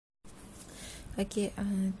Okay,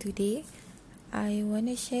 today I want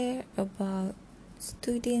to share about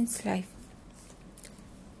students' life.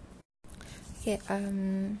 Okay,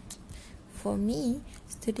 for me,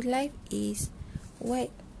 student life is what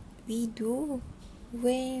we do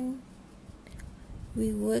when we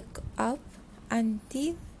wake up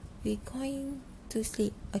until we going to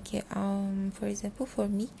sleep. Okay, for example, for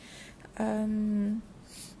me, I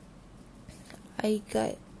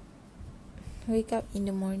got wake up in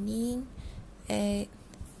the morning at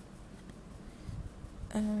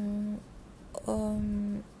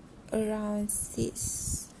around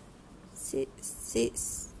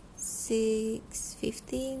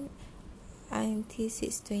 6:15 until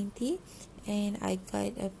 6:20, and I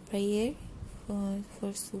got a prayer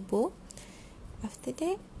for subuh. After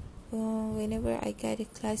that, whenever I got a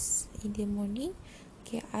class in the morning,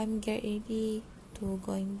 okay, I'm get ready to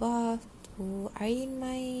go in bath, to iron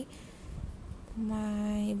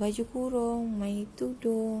my baju kurung, my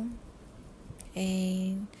tudung,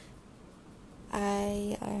 and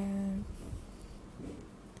I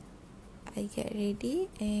get ready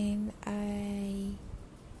and I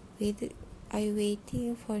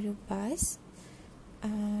waiting for the bus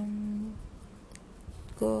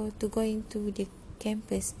go into the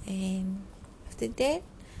campus. And after that,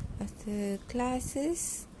 after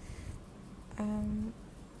classes, I'm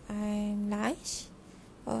lunch,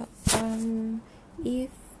 or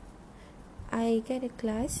if I get a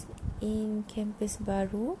class in campus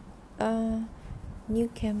baru, new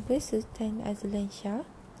campus Sultan Azlan Shah,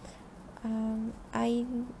 I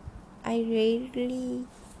rarely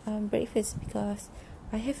breakfast because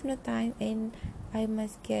I have no time and I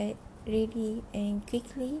must get ready and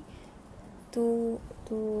quickly to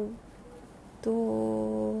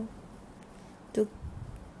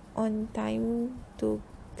on time, to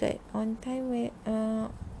get on time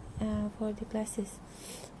for the classes.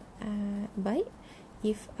 But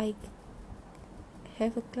if I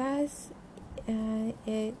have a class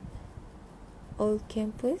at old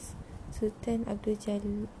campus Sultan Abdul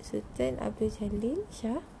Jalil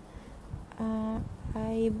Shah,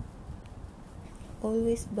 I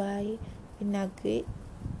always buy a nugget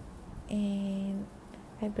and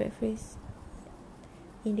I breakfast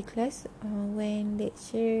in the class when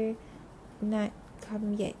lecture not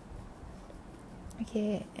come yet.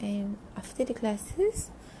 Okay, and after the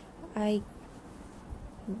classes, I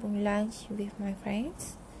lunch with my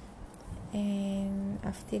friends, and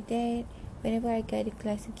after that, whenever I get the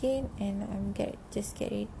class again, and just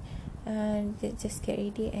get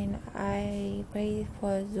ready, and I pray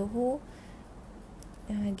for Zuhur,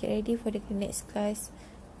 get ready for the next class.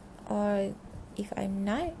 Or if I'm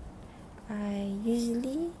not, I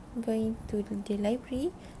usually going to the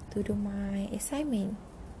library to do my assignment.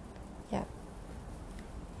 Yeah,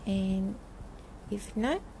 and if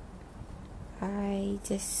not, I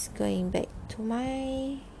just going back to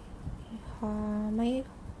my room,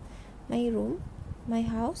 my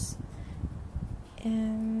house,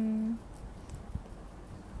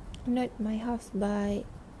 not my house, but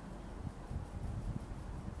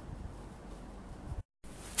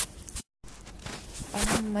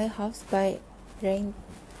my house, by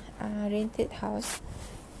rented house.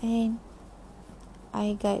 And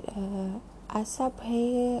I got a asar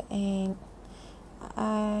prayer, and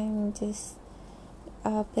I'm just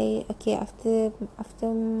play. Okay, after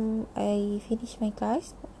I finish my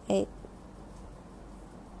class at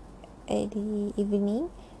the evening,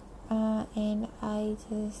 and I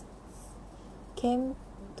just came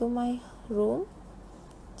to my room,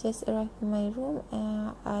 just arrived in my room.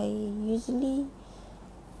 I usually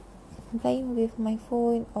playing with my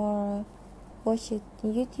phone or watch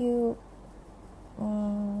YouTube,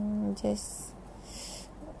 just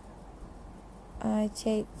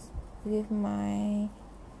chat with my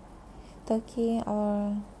talking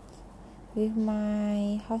or with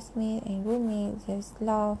my housemate and roommate, just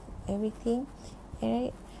love everything,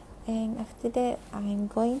 right? And after that, I'm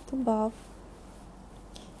going to bath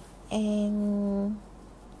and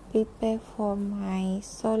prepare for my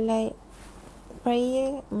solat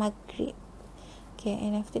prayer maghrib. Okay,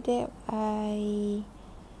 and after that, I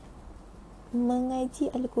mengaji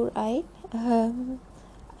Al-Quran.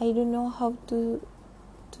 I don't know how to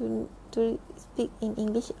speak in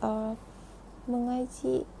English, or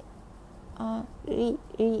mengaji,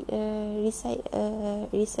 recite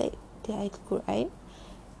the Al-Quran.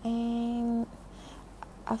 And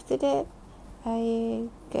after that, I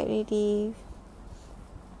get ready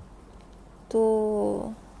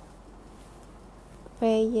to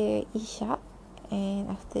prayer Isha, and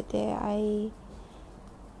after that I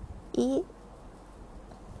eat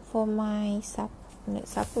for my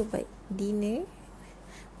supper, but dinner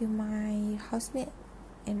with my housemate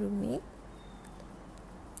and roommate.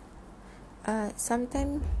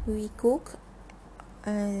 Sometimes we cook,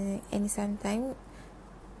 and sometimes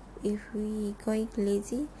if we going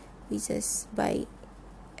lazy, we just buy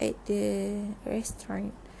at the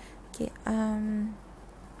restaurant. Okay.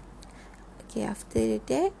 Okay. After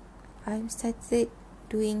that, I started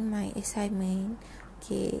doing my assignment.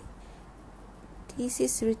 Okay. This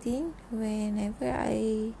is routine whenever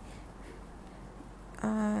I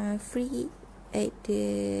free at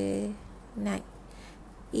the night.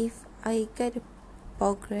 If I get a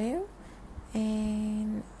program,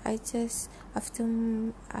 and I just after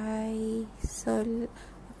I saw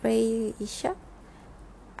pray Isha,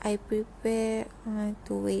 I prepare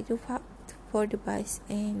to wait for the bus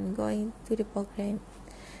and going to the program.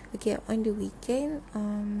 Okay, on the weekend,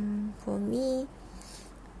 for me,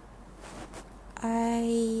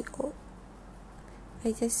 I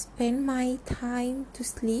just spend my time to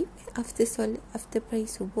sleep after pray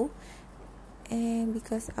subuh, and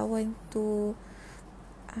because I want to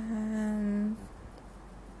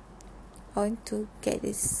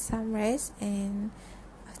get some rest, and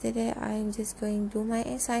after that I'm just going to do my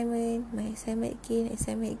assignment again,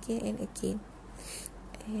 and again.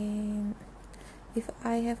 And if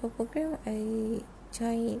I have a program, I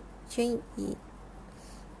join it.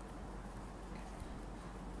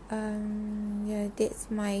 Yeah, that's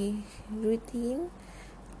my routine.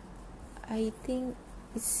 I think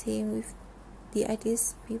it's same with the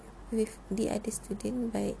others with the other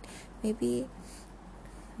student, but maybe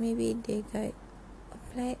they got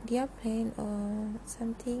their plan or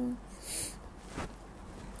something.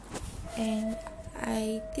 And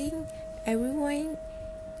I think everyone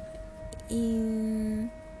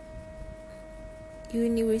in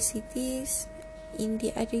universities, in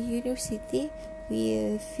the other university,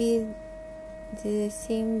 will feel the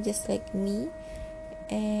same just like me.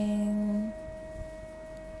 And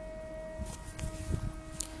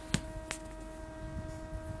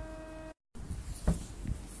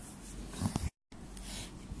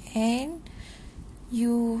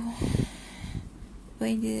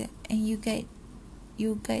you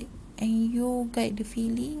get the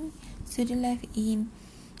feeling student life in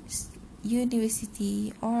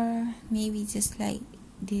university, or maybe just like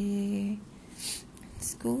the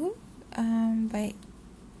school, but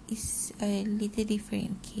it's a little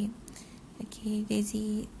different. Okay,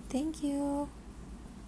 Daisy, thank you.